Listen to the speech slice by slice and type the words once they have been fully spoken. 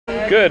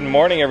Good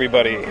morning,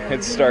 everybody.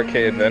 It's Star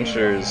K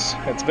Adventures.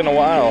 It's been a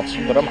while,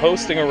 but I'm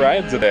hosting a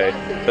ride today,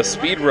 a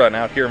speed run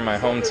out here in my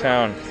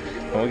hometown.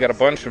 And we got a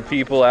bunch of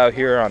people out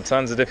here on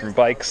tons of different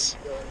bikes,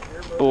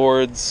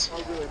 boards,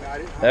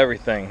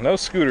 everything. No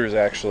scooters,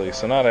 actually,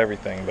 so not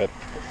everything, but,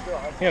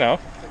 you know,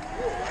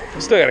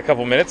 we still got a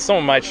couple minutes.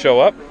 Someone might show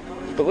up,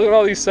 but look at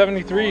all these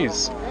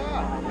 73s.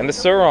 And the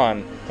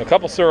Suron, a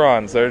couple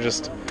Surons that are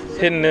just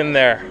hidden in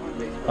there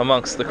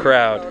amongst the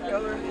crowd.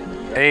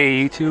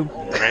 Hey, YouTube.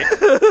 Right?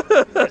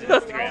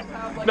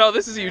 No,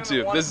 this is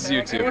YouTube. This is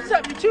YouTube. What's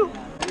up, YouTube?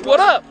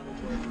 What up?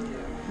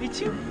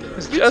 YouTube.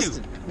 This is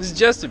Justin. This is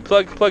Justin.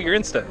 Plug your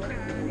Insta.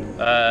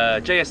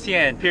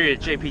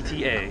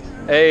 JSTN.JPTA.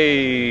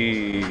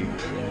 Hey.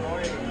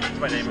 That's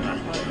my name.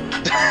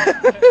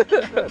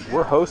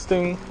 We're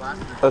hosting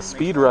a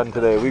speed run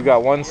today. We've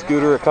got one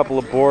scooter, a couple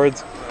of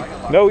boards,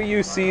 no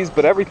UCs,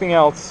 but everything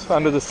else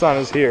under the sun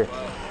is here.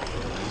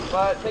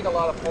 But take a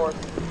lot of force.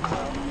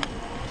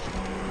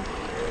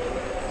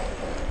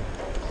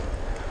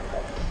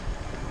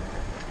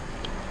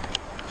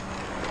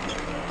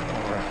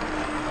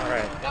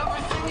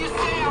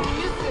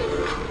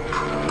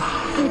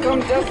 I'm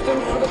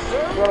destined for the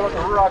surf. What about the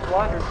rock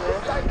wonders, man?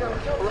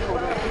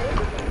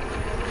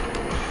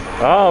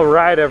 All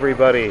right,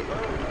 everybody.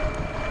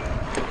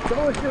 Show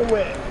us your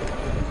way.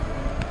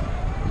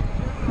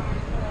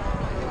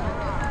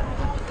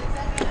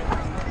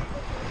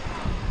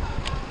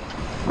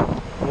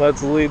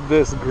 Let's lead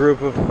this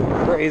group of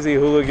crazy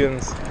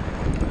hooligans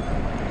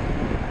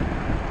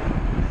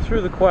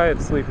through the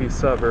quiet, sleepy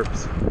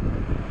suburbs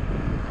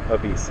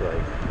of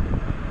Eastlake.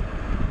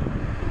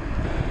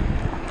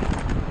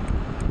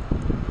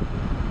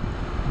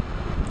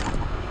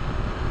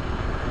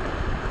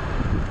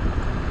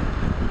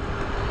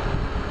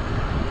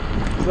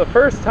 It's the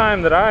first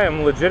time that I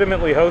am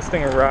legitimately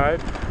hosting a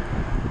ride,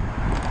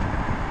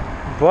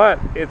 but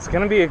it's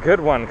gonna be a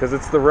good one because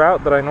it's the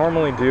route that I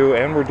normally do,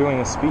 and we're doing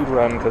a speed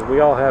run because we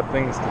all have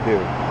things to do.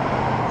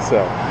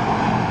 So.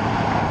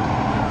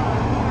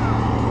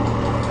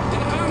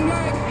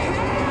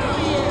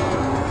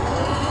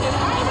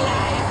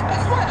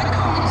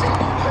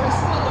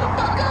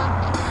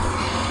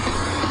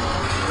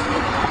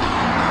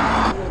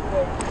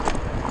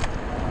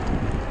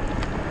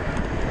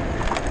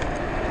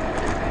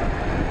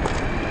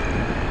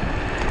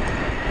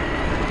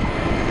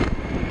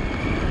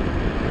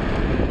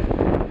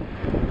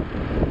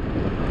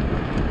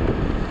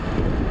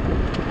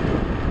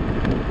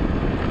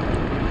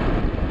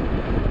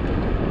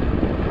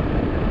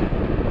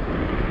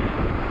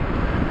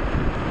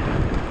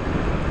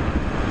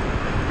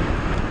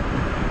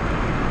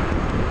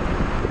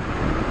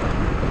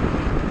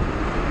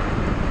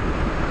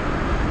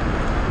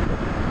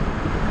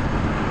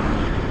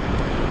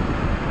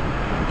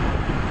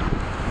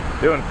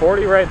 Doing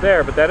 40 right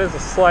there, but that is a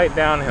slight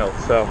downhill,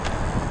 so.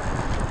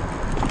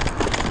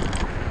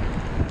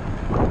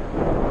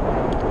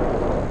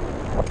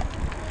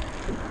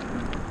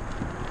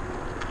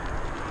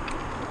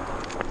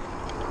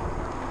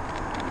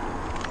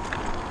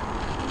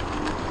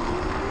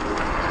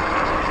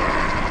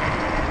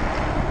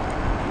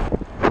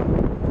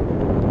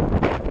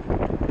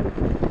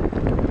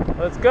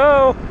 Let's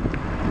go!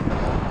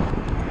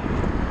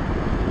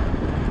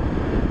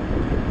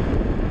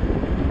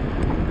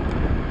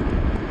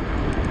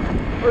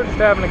 We're just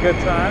having a good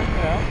time,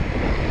 you know.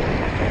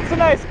 It's a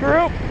nice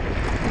group.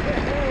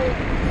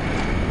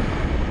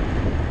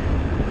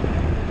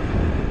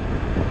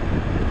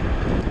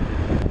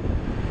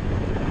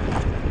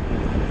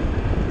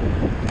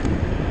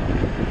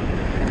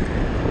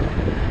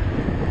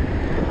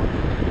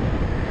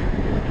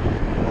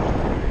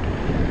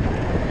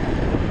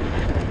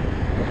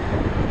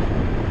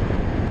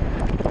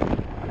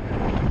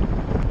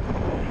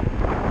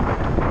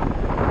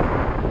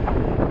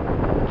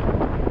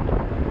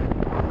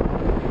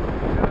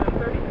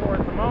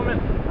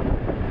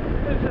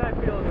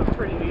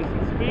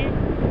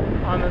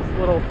 On this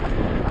little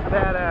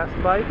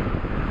badass bike.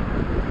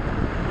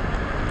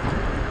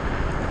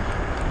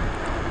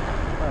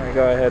 Alright,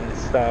 go ahead and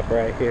stop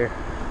right here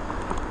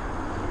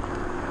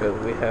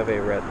because we have a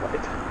red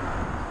light.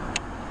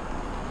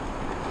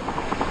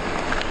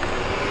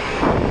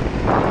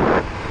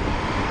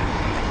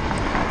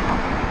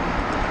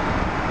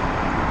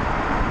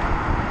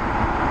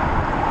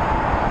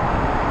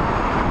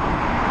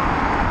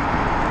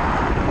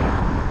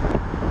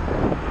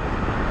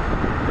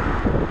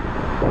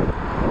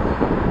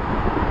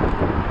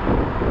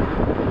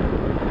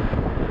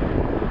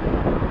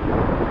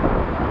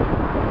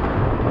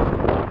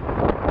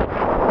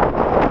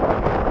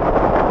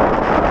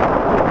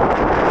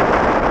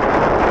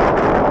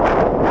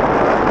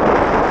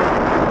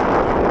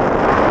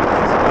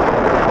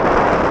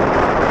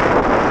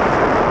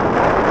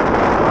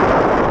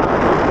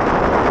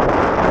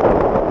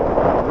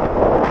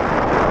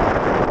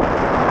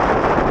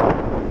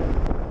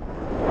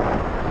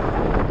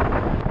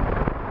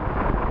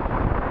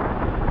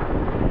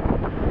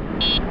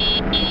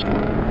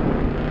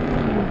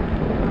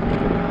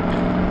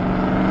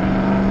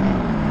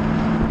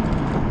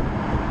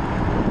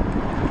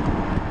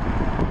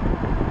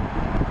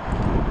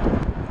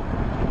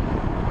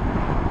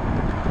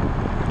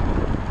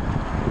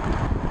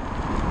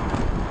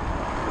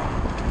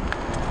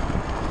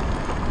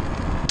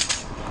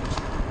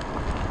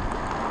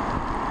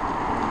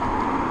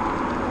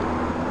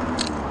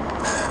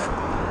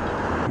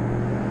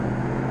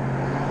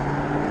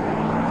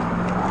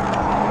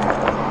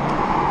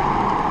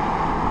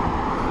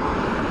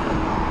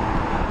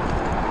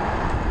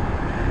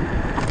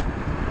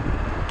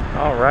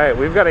 Alright,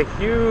 we've got a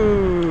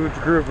huge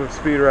group of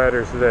speed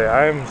riders today.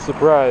 I'm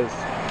surprised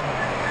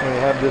when we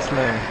have this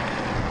many.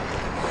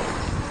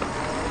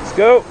 Let's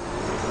go!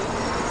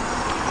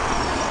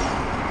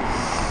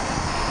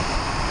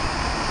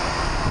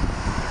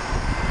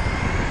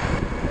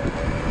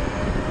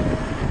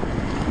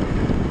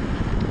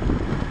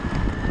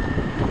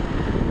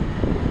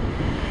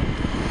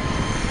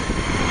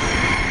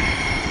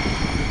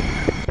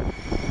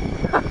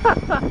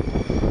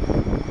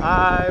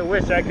 I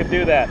wish I could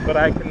do that, but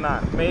I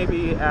cannot.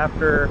 Maybe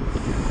after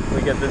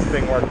we get this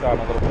thing worked on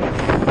a little bit.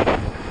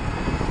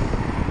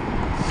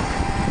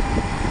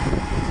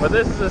 But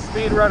this is a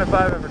speed run if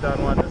I've ever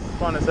done one. This is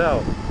fun as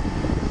hell.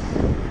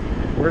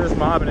 We're just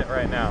mobbing it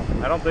right now.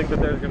 I don't think that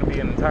there's going to be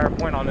an entire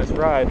point on this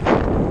ride.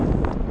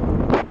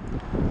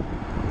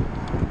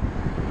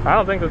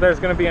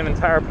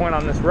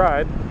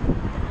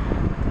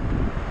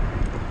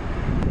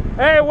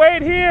 Hey,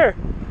 wait here!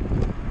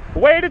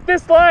 Wait at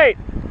this light!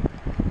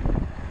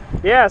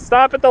 Yeah,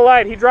 stop at the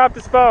light. He dropped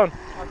his phone.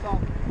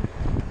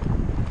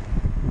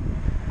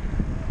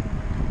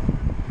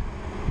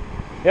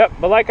 Yep,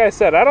 but like I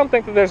said, I don't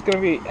think that there's going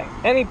to be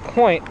any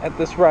point at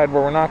this ride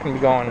where we're not going to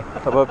be going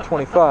above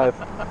 25.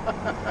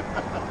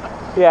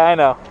 Yeah, I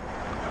know.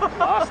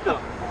 Lost him.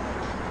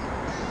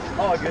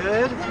 All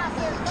good.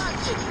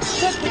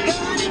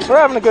 We're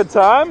having a good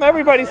time.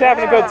 Everybody's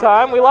having a good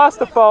time. We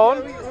lost a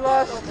phone. We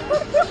lost.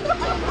 Let's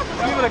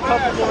give it a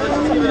couple more.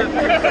 Let's give it a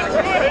 30 seconds.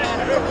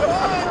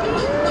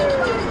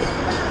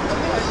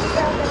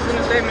 As soon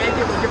as they make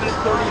it, we're giving it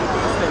 30 and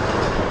 26.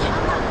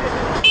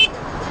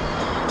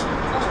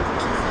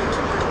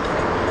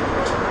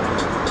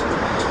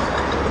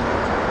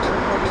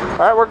 All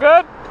right, we're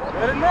good?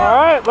 All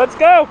right, let's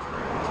go.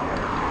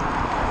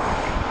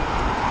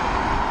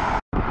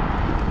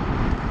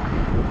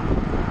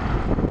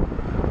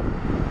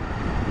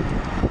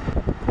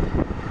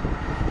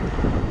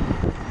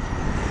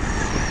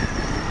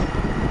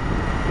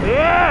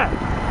 Yeah!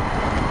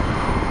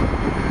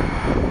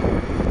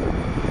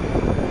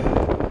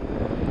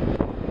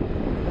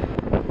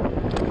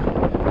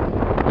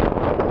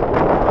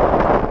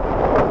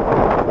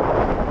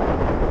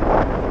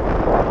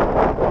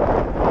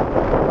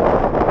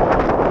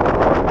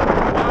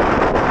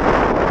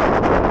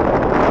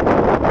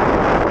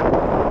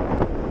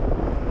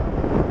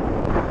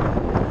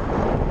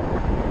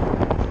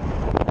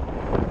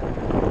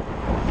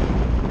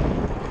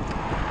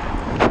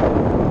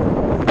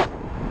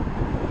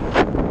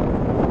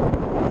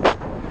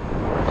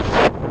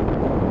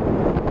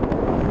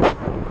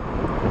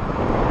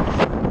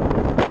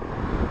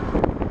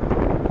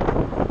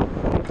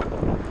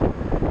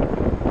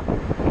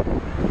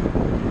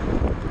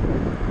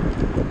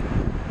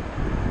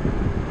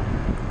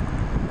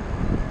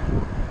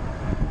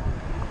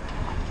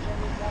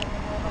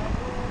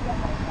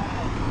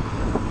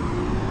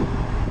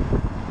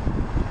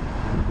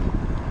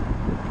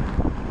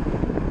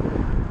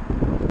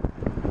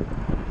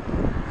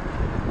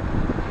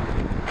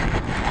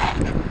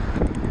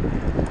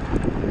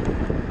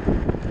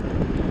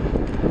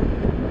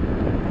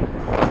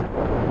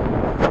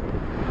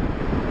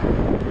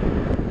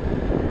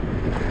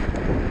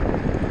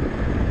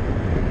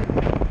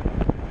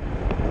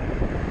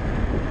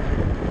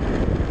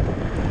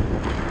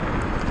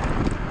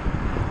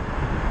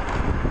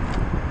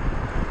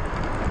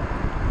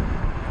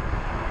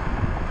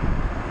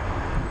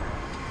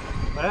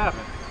 What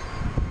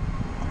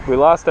happened? We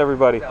lost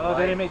everybody. Oh,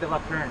 they didn't make the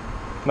left turn.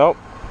 Nope.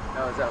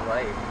 Oh, is that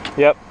light?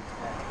 Yep.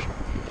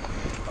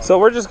 So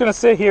we're just gonna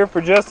sit here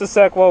for just a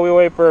sec while we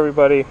wait for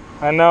everybody.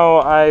 I know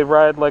I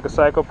ride like a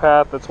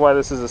psychopath, that's why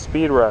this is a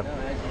speed run. No,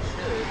 as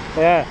you should.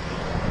 Yeah.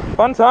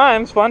 Fun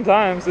times, fun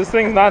times. This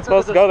thing's not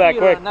supposed to go that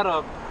quick. Not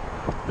a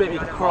baby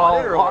Is it crawl.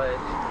 modded or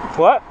what?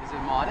 What? Is it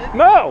modded?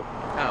 No!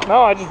 Oh.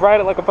 No, I just ride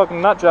it like a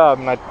fucking nut job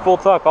and I full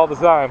tuck all the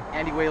time.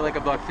 And you weigh like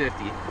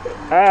 $1.50.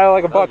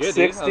 Like a buck good,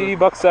 dude. 60,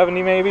 buck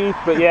 70 maybe.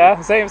 But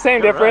yeah,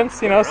 same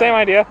difference, you know, same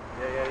idea.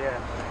 Yeah.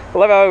 I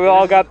love how we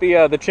all got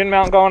the chin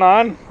mount going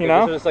on, you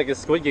know? It's like a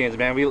Squid Games,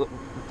 man. We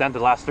done the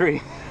last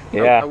three.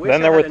 Yeah, I wish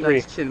then I there were had a 3.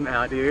 nice chin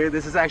mount, dude.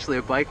 This is actually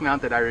a bike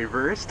mount that I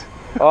reversed.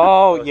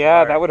 Oh, yeah,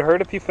 smart. that would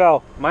hurt if you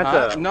fell.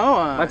 Mine's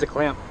Mine's a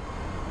clamp.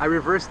 I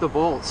reversed the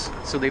bolts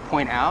so they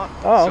point out.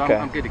 Oh, so okay.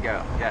 I'm good to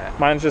go. Yeah.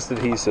 Mine's just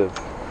adhesive.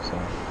 So.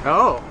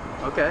 Oh,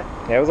 okay.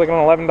 Yeah, it was like an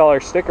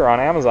 $11 sticker on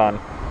Amazon.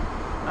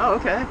 Oh,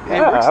 okay. It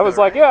Yeah, works I was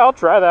though, like, right? yeah, I'll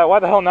try that. Why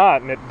the hell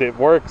not? And it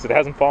works. It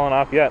hasn't fallen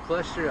off yet.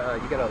 Plus, you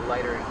got a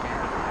lighter can.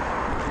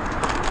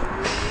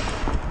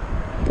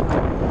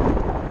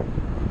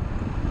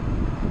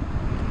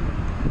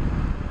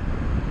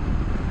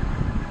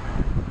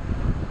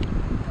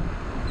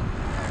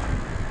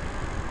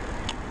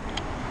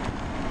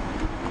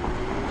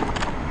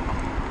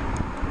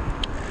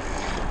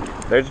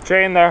 There's a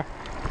chain there.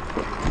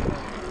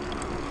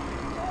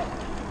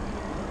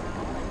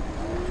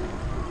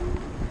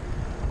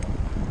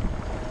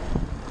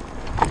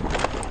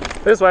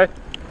 This way.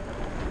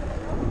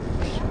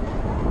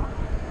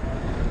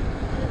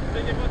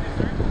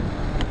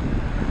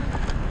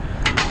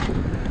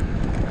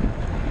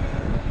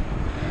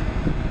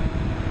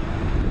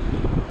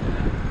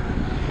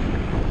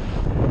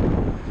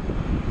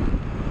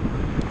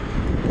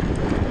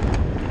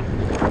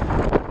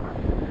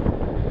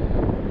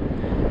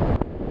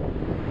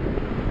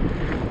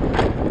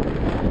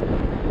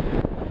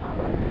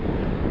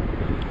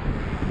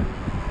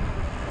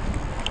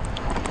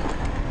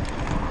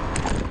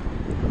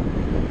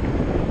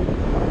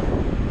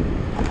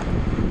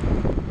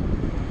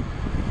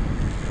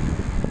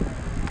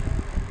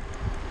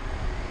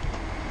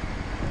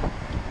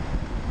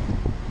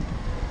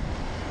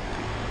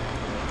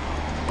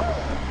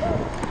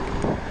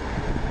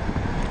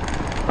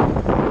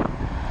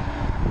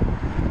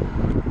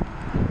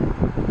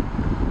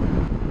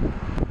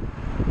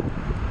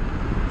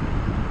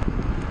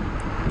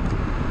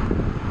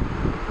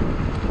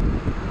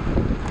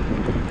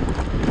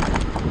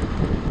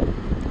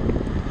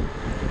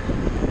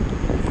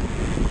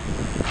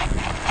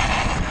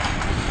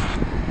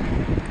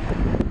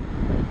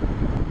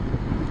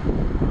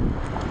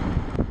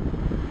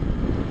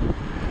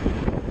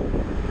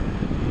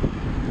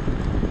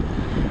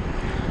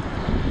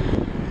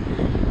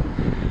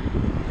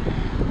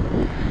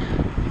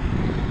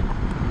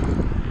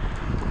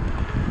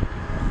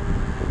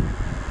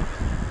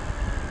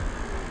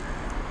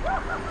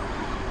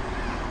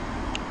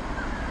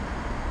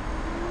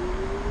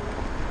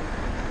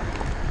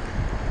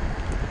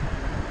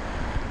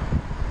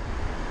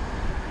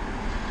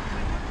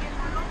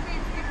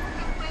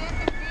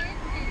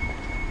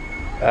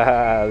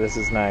 Yeah, this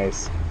is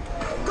nice.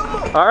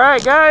 All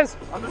right, guys.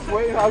 I'm just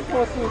waiting. I was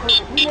supposed to.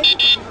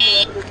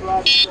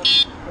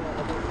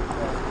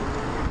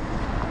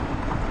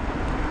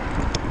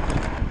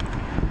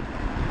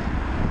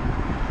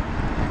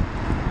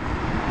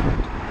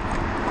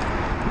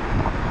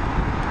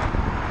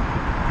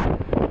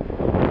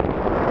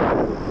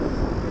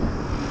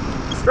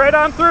 Straight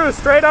on through,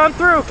 straight on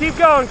through. Keep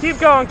going, keep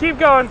going, keep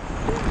going.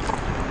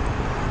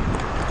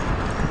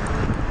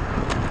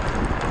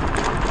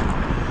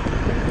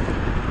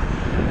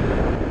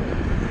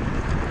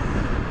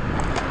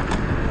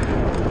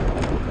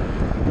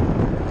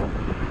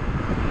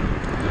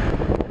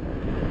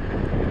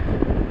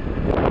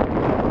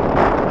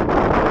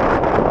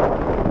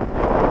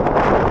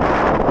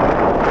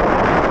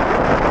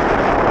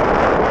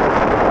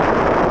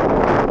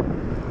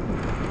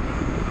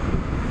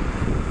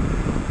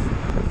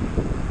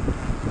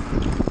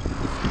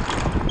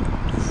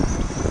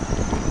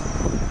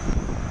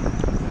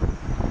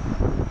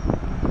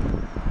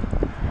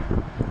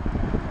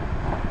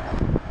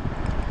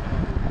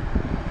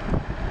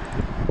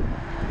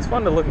 It's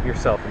fun to look at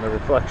yourself in the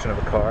reflection of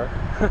a car.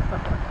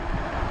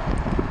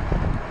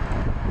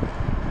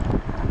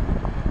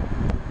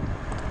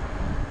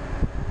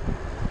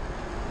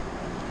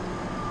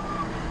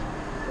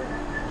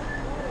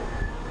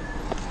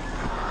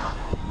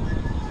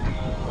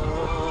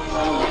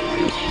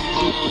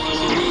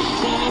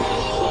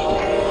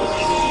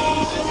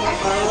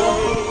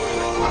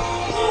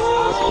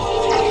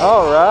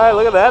 All right,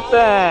 look at that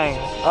thing.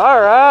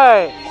 All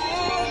right.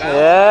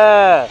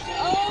 Yeah.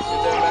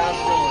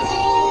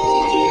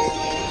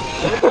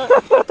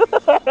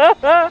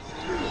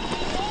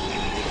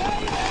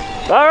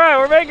 All right,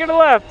 we're making a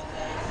left.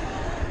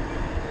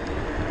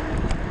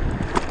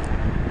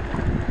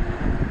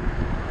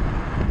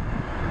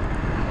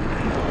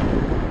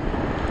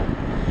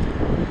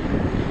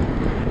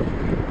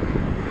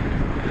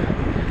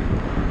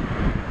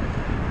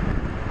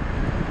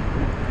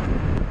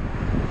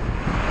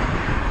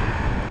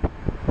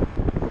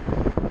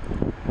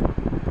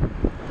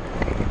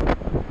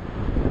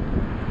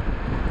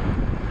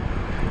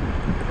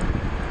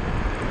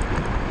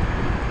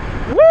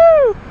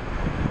 Woo!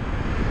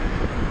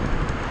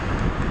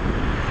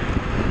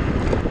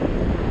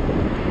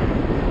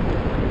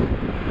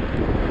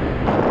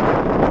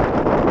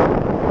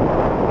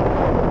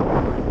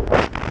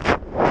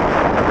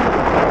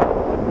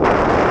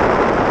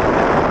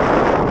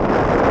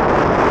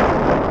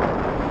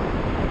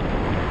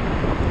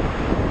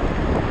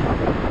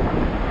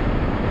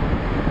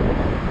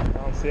 I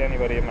don't see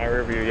anybody in my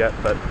rear view yet,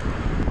 but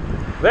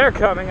they're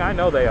coming. I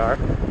know they are.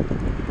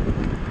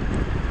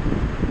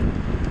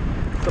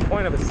 It's the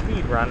point of a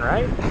speed run,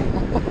 right?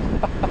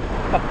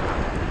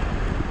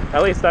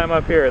 At least I'm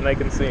up here and they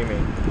can see me.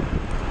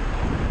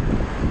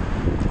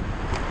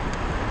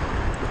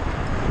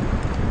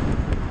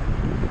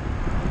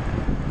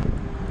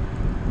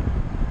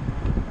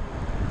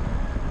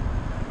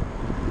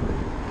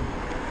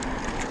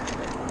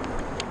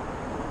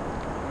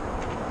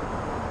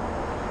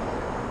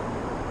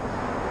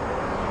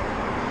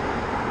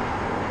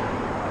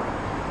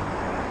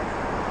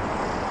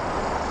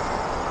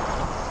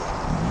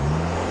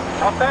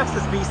 How fast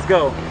does Beast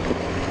go?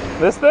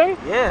 This thing?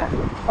 Yeah.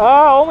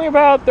 Only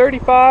about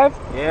 35.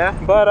 Yeah.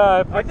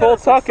 But if full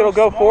tuck, it'll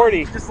go 40.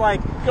 You just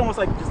like, you almost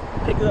like just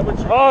pick it up with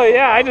your Oh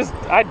yeah, I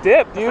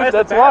dip, dude. Besides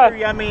That's the why.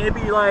 battery, I mean, it'd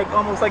be like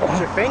almost like with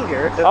your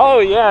finger. Oh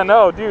yeah,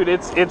 no, dude,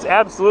 it's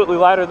absolutely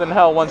lighter than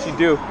hell once you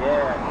do.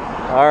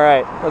 Yeah. All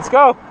right, let's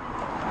go.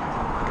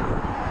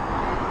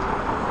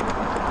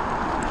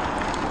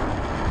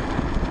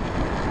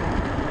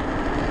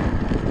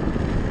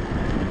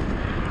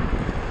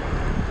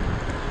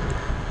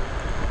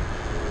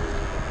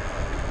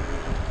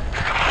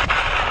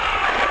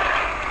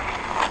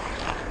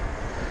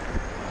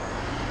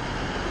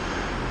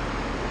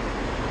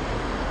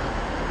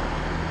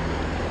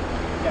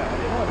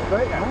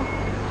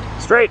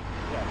 Straight.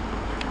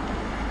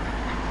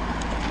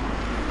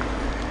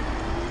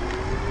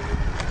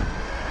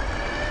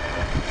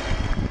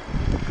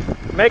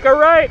 Make a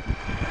right.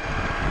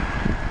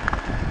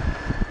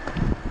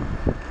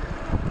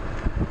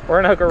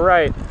 We're gonna hook a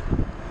right.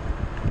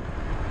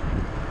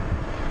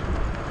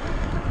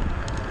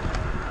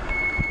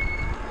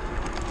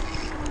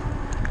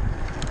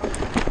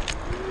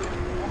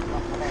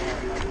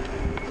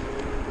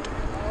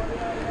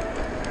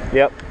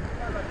 Yep.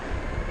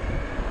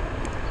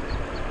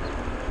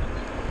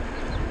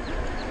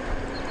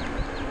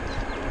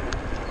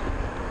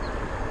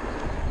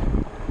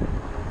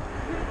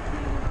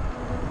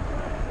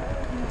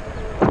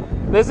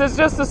 This is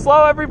just to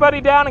slow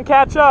everybody down and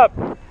catch up.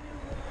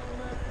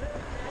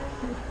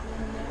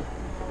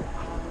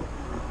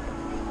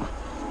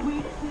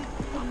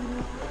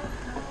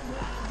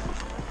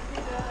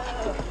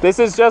 This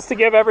is just to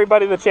give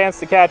everybody the chance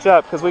to catch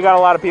up because we got a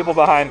lot of people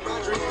behind.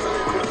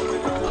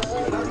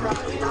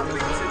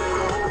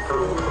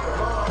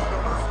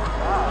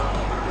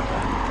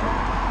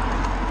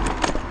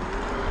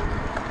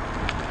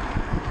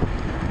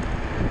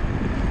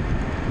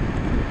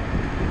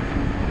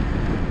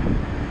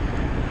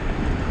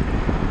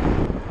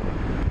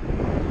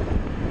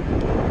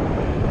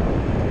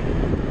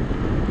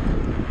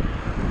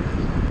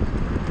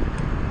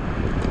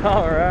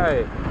 All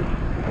right.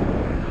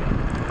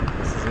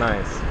 This is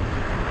nice.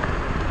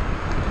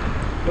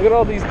 Look at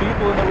all these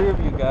people in the rear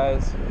view,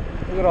 guys.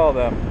 Look at all of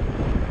them.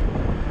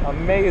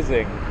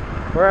 Amazing.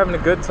 We're having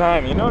a good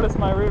time. You notice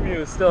my rear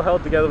view is still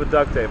held together with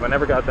duct tape. I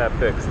never got that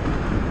fixed.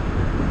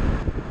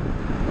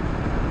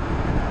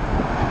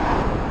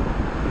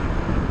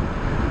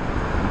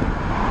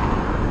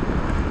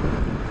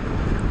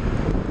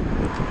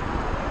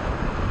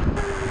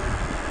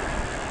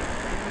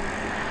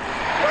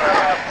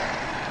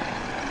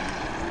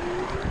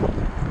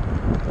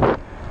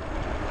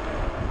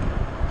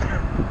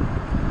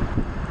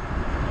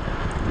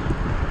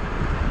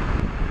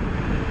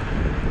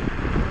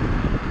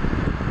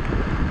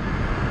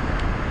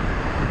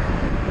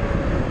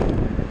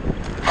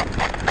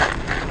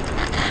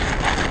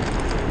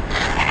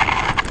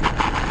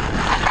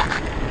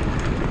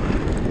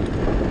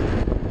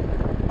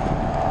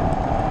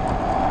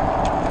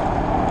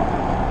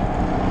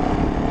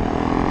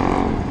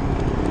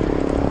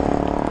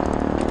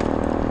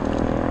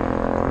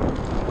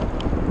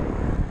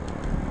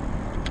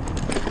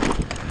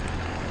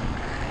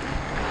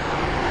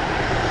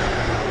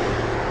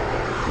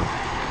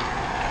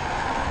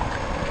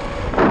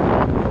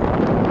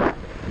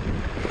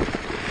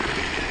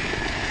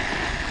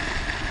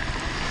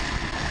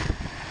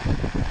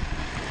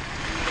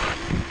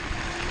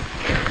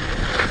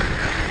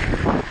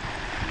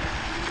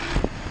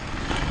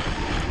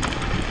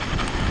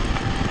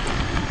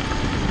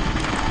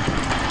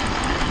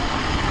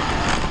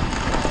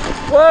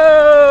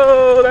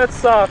 Whoa, that's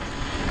soft.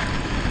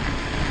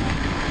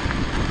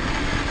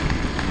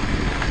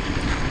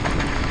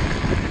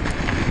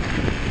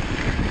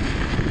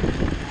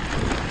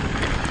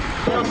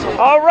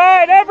 All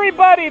right,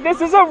 everybody, this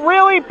is a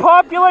really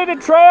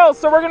populated trail,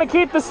 so we're gonna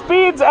keep the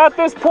speeds at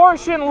this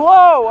portion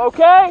low,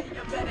 okay?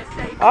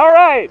 All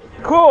right,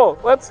 cool,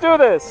 let's do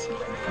this.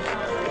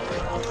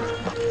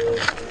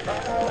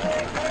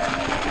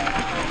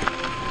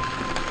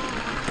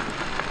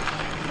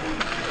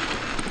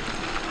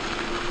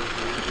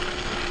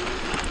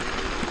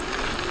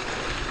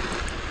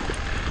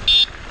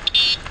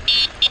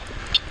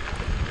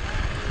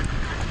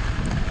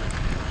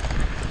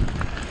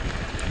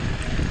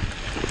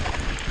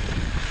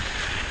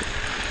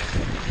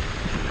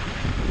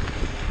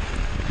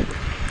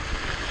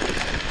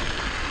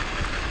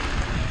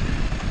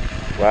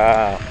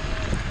 Wow.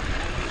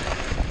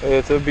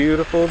 It's a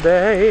beautiful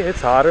day.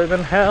 It's hotter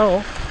than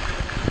hell.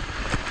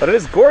 But it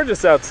is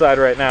gorgeous outside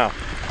right now.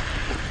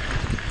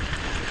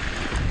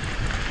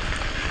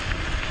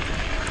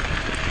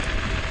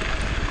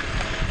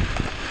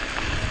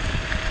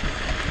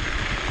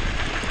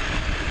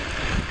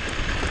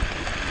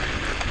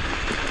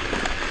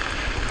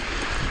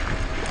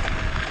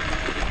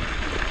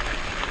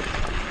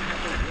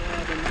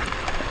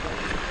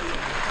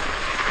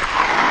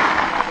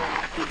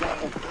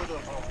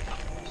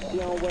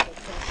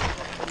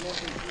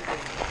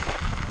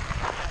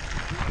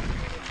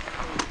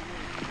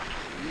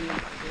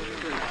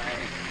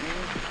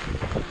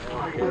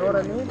 You know what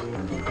I mean?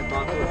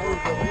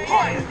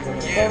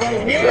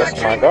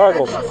 That's my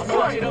goggles.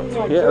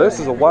 Yeah, this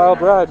is a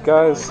wild ride,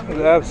 guys. It's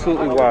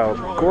absolutely wild.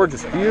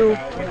 Gorgeous view.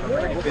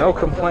 No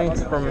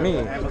complaints from me.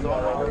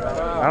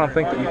 I don't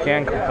think that you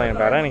can complain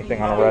about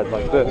anything on a ride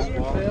like this.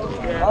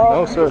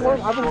 No, sir.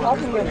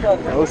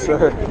 No,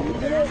 sir.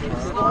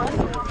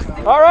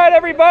 All right,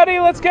 everybody,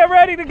 let's get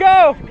ready to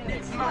go.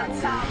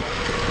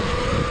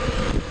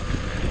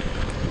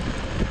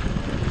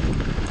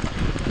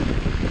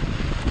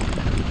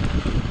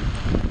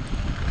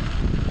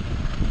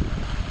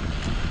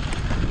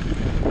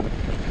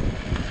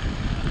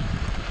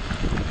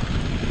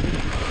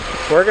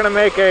 We're gonna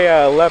make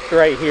a left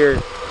right here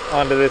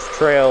onto this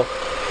trail,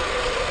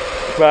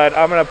 but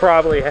I'm gonna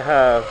probably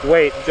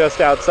wait just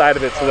outside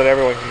of it so that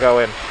everyone can go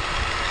in.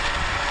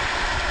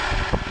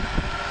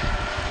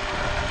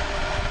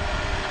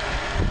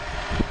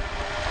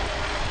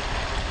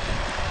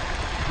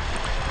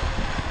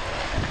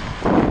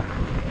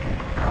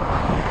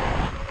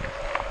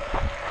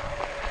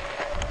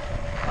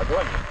 I'll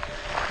join you.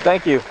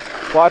 Thank you.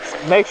 Watch,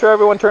 make sure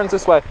everyone turns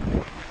this way.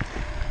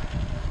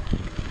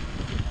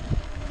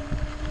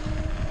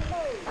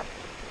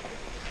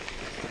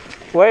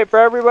 Wait for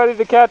everybody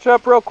to catch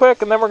up real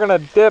quick, and then we're gonna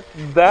dip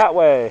that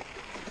way.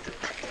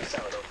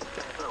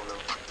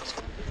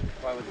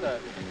 Why was that?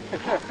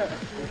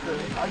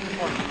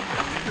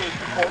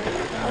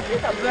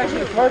 It's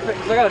actually perfect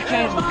because I gotta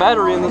change the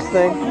battery in this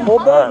thing.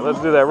 Hold All right, let's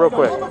do that real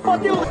quick.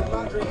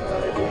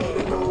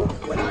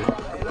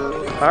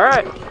 All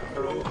right,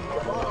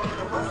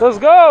 let's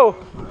go.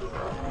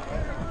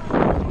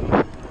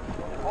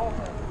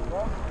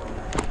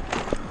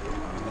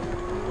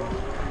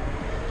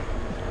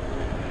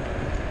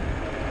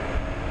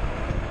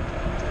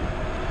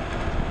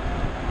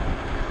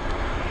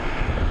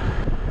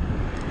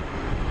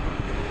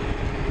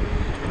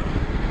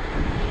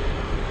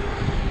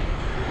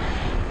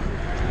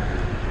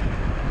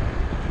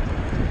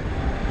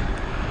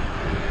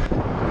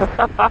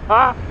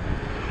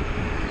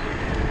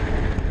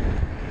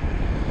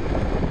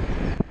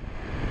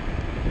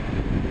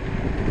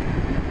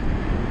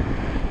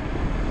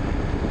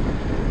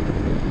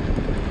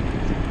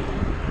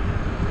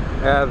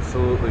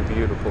 Absolutely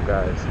beautiful,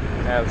 guys.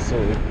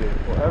 Absolutely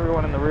beautiful.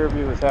 Everyone in the rear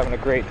view is having a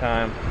great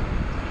time.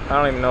 I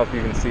don't even know if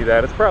you can see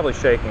that. It's probably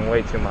shaking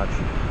way too much.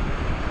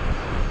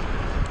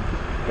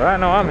 But I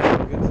know I'm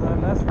having a good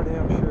time, that's for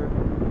damn sure.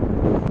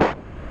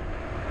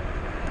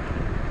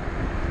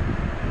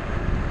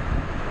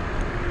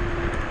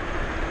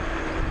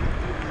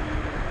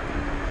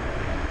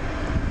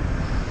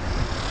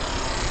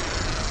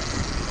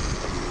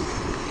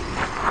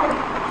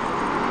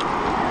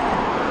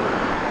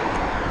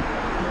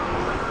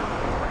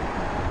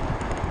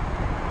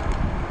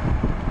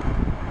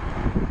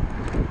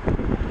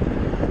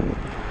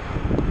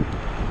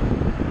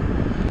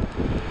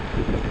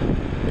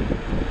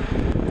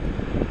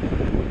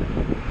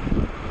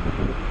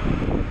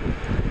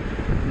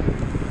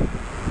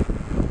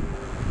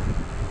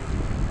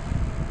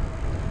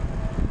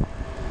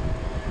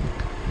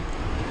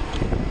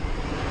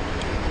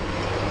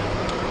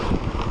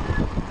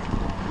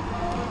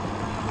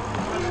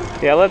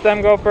 Yeah, let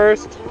them go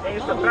first. Hey,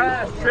 there's some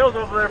badass trails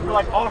over there for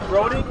like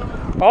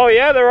off-roading. Oh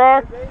yeah, there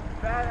are.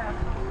 Badass.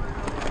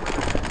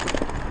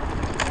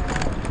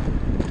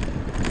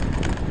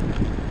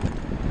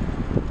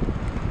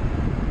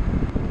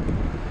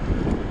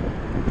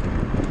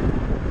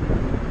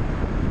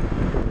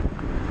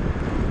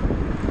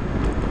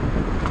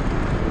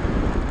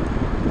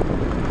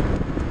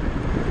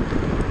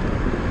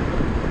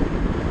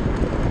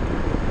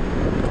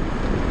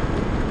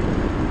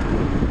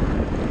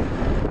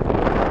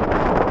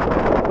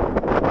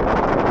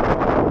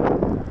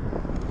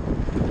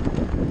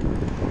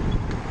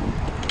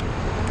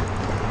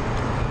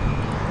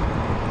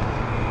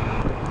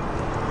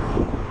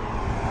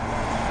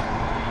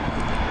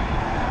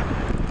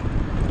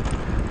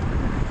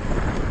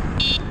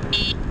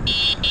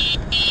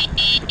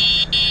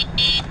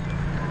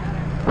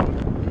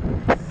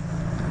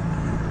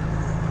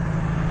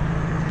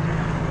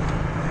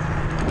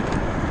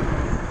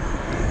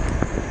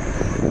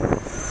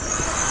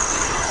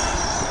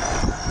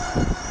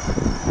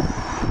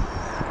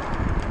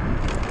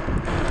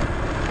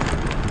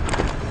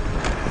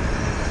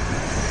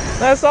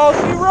 That's all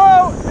she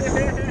wrote.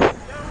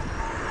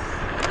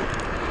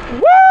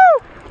 Woo!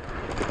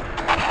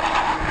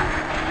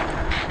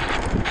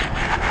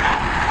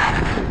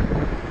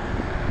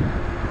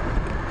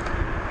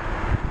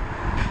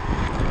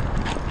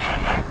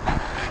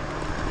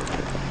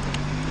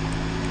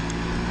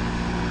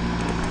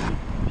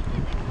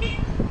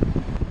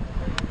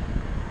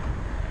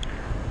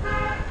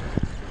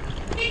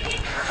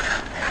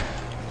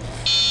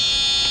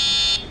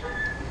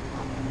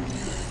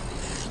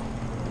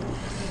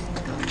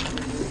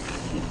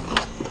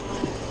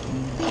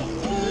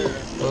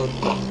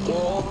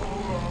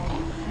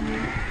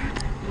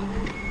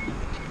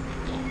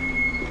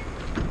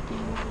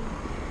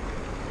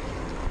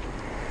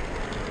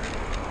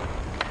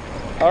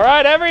 All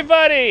right,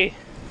 everybody.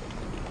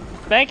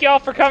 Thank y'all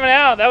for coming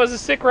out. That was a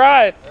sick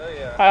ride. Oh,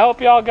 yeah. I hope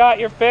y'all got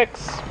your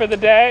fix for the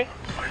day.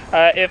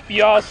 If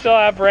y'all still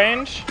have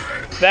range,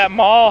 that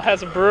mall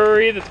has a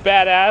brewery that's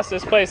badass.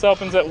 This place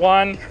opens at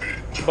 1,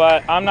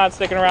 but I'm not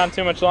sticking around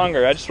too much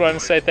longer. I just wanted to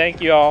say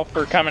thank you all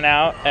for coming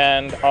out,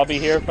 and I'll be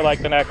here for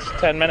like the next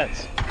 10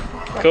 minutes.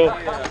 Cool.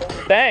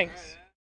 Thanks.